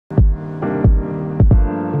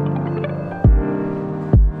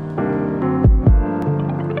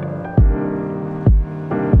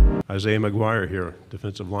Isaiah McGuire here,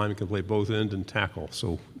 defensive lineman, can play both end and tackle.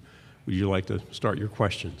 So would you like to start your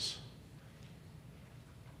questions?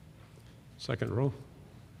 Second row.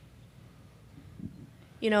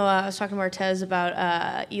 You know, I was talking to Martez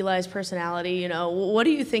about Eli's personality. You know, what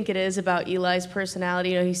do you think it is about Eli's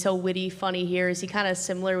personality? You know, he's so witty, funny here. Is he kind of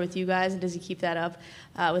similar with you guys, and does he keep that up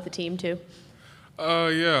with the team too?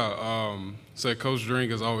 So Coach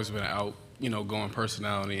Drink has always been out, going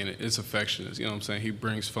personality, and it's affectionate. You know what I'm saying? He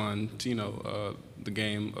brings fun to, the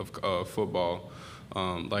game of football.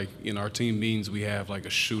 Like in our team meetings, we have like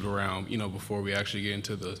a shoot around, before we actually get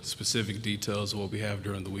into the specific details of what we have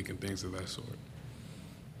during the week and things of that sort.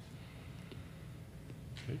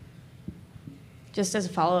 Just as a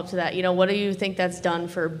follow-up to that, what do you think that's done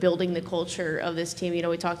for building the culture of this team?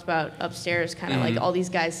 We talked about upstairs kind of like all these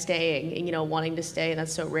guys staying and, wanting to stay, and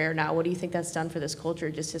that's so rare now. What do you think that's done for this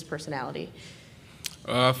culture, just his personality?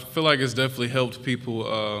 I feel like it's definitely helped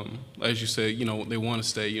people, as you said, they want to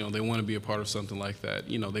stay, they want to be a part of something like that.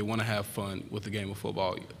 They want to have fun with the game of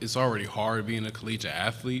football. It's already hard being a collegiate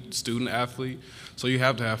athlete, student athlete, so you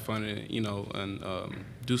have to have fun in it, and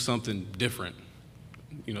do something different,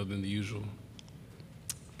 than the usual.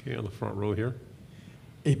 Okay, on the front row here.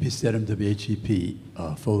 AP Stedham,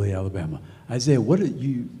 WHEP, Foley, Alabama. Isaiah, what do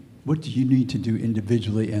you need to do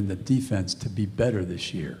individually and the defense to be better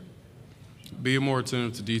this year? Be more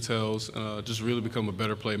attentive to details, just really become a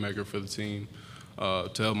better playmaker for the team,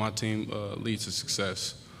 to help my team lead to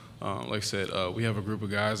success. Like I said, we have a group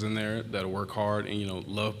of guys in there that work hard and,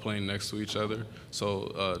 love playing next to each other.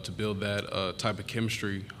 So to build that type of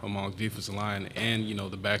chemistry among defensive line and,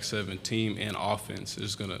 the back seven team and offense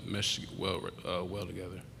is going to mesh well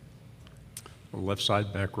together. On the left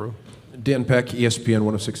side, back row. Dan Peck, ESPN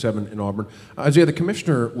 1067 in Auburn. Isaiah, the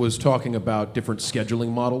commissioner was talking about different scheduling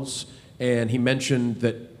models, and he mentioned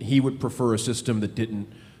that he would prefer a system that didn't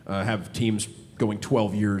have teams going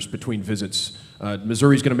 12 years between visits.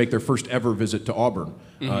 Missouri's going to make their first ever visit to Auburn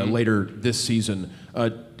later this season.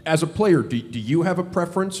 As a player, do you have a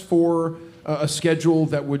preference for a schedule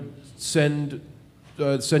that would send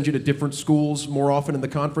you to different schools more often in the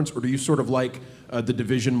conference, or do you sort of like the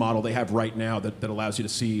division model they have right now that allows you to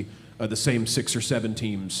see the same 6 or 7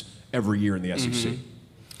 teams every year in the SEC?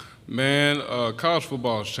 Man, college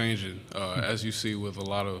football is changing, as you see with a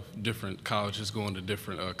lot of different colleges going to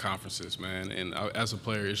different conferences, man. And as a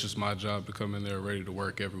player, it's just my job to come in there ready to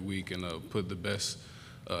work every week and put the best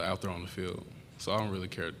out there on the field. So I don't really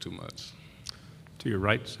care too much. To your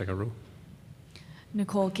right, second row.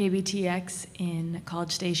 Nicole, KBTX in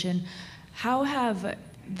College Station. How have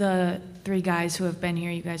the 3 guys who have been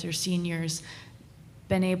here, you guys are seniors,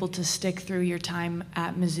 been able to stick through your time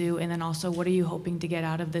at Mizzou, and then also what are you hoping to get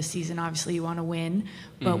out of this season? Obviously you want to win,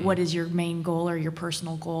 but what is your main goal or your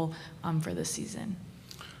personal goal for this season?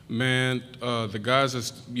 Man, the guys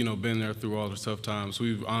that's been there through all the tough times,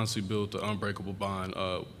 we've honestly built an unbreakable bond.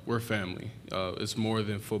 We're family. It's more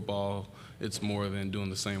than football. It's more than doing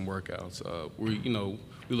the same workouts.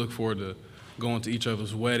 We look forward to going to each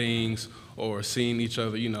other's weddings or seeing each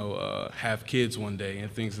other, have kids one day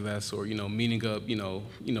and things of that sort, meeting up,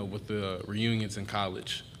 with the reunions in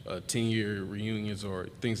college, 10-year reunions or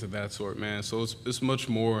things of that sort, man. So it's much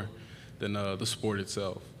more than the sport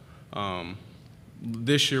itself.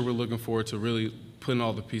 This year we're looking forward to really putting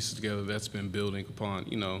all the pieces together that's been building upon,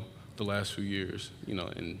 the last few years,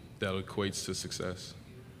 and that equates to success.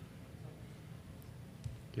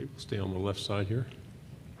 Okay, we'll stay on the left side here.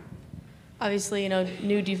 Obviously,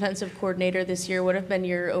 new defensive coordinator this year. What have been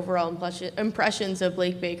your overall impressions of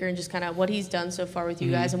Blake Baker and just kind of what he's done so far with you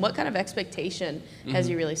guys, and what kind of expectation has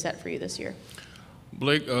he really set for you this year?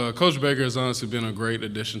 Coach Baker has honestly been a great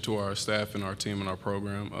addition to our staff and our team and our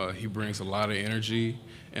program. He brings a lot of energy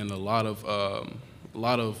and a lot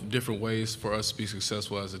of different ways for us to be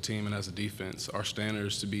successful as a team and as a defense. Our standard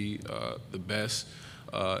is to be the best.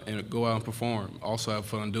 And go out and perform. Also have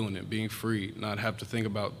fun doing it, being free, not have to think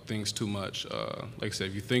about things too much. Like I said,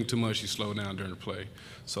 if you think too much, you slow down during the play.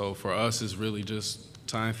 So for us, it's really just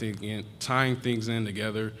tying things in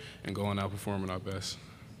together and going out performing our best.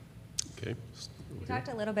 Okay. You talked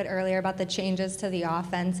a little bit earlier about the changes to the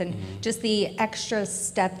offense and just the extra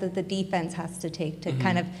step that the defense has to take to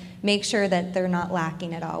kind of make sure that they're not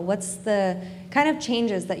lacking at all. What's the kind of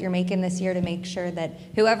changes that you're making this year to make sure that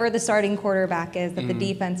whoever the starting quarterback is, that the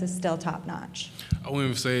defense is still top notch? I wouldn't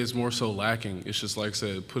even say it's more so lacking. It's just, like I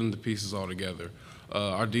said, putting the pieces all together.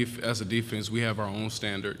 As a defense, we have our own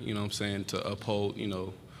standard, to uphold,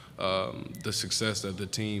 the success that the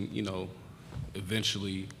team,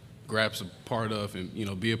 eventually grabs a part of and,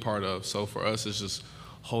 be a part of. So for us, it's just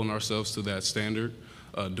holding ourselves to that standard,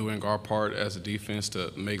 doing our part as a defense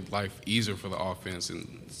to make life easier for the offense,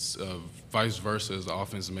 and vice versa as the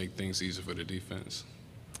offense to make things easier for the defense.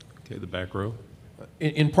 Okay, the back row.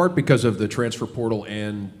 In part because of the transfer portal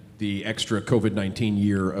and the extra COVID-19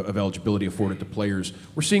 year of eligibility afforded to players,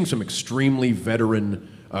 we're seeing some extremely veteran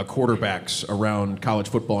quarterbacks around college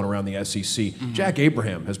football and around the SEC. Jack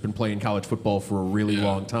Abraham has been playing college football for a really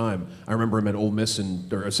long time. I remember him at Ole Miss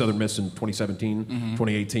or Southern Miss in 2017,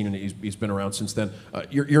 2018, and he's been around since then.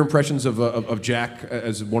 Your impressions of Jack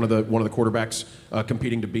as one of the quarterbacks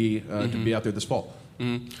competing to be out there this fall?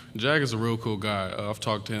 Jack is a real cool guy. I've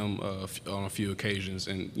talked to him on a few occasions,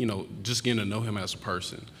 and just getting to know him as a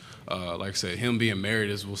person. Like I said, him being married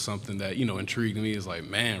was something that intrigued me. It's like,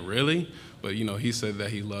 man, really? But he said that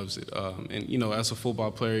he loves it. And as a football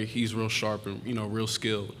player, he's real sharp and real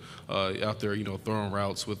skilled out there. Throwing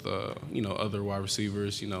routes with other wide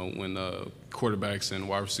receivers. When quarterbacks and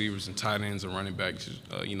wide receivers and tight ends and running backs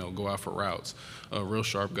go out for routes. Real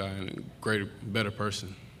sharp guy and better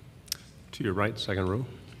person. To your right, second row.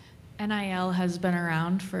 NIL has been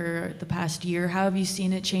around for the past year. How have you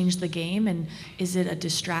seen it change the game? And is it a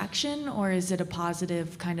distraction, or is it a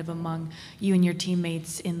positive kind of among you and your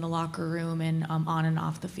teammates in the locker room and on and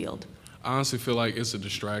off the field? I honestly feel like it's a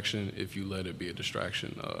distraction if you let it be a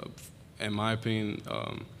distraction. In my opinion,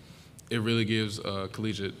 it really gives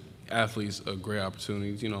collegiate athletes a great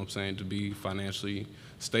opportunity, to be financially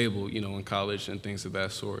stable, in college and things of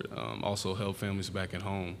that sort. Also help families back at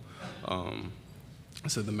home.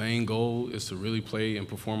 So the main goal is to really play and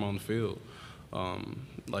perform on the field.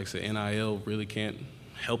 Like I said, NIL really can't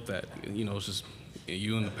help that. It's just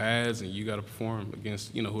you in the pads, and you got to perform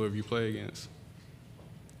against, whoever you play against.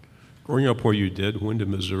 Growing up where you did, when did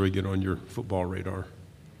Missouri get on your football radar?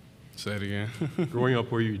 Say it again. Growing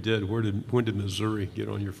up where you did, when did Missouri get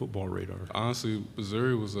on your football radar? Honestly,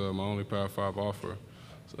 Missouri was my only Power 5 offer.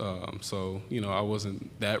 So, I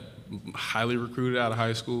wasn't that highly recruited out of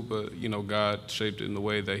high school, but, God shaped it in the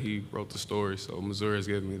way that he wrote the story. So Missouri has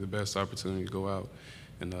given me the best opportunity to go out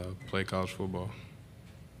and play college football.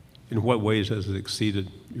 In what ways has it exceeded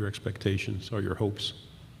your expectations or your hopes?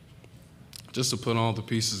 Just to put all the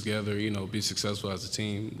pieces together, be successful as a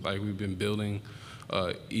team, like we've been building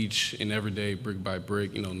each and every day, brick by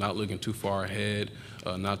brick, not looking too far ahead,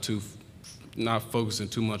 not focusing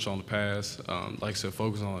too much on the past. Like I said,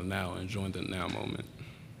 focusing on the now, enjoying the now moment.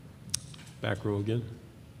 Back row again.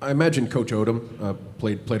 I imagine Coach Odom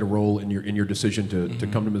played a role in your decision to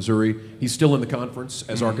come to Missouri. He's still in the conference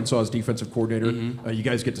as Arkansas's defensive coordinator. You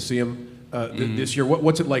guys get to see him this year.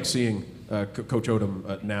 What's it like seeing Coach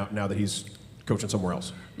Odom now that he's coaching somewhere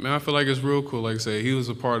else? Man, I feel like it's real cool. Like I said, he was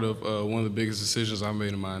a part of one of the biggest decisions I've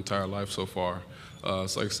made in my entire life so far.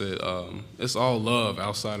 So like I said, it's all love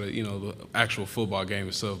outside of, the actual football game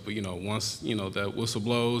itself. But, once, that whistle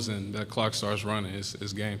blows and that clock starts running,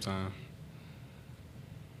 it's game time.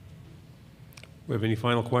 We have any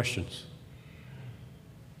final questions?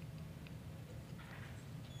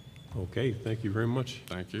 Okay, thank you very much.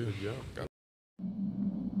 Thank you. Good job.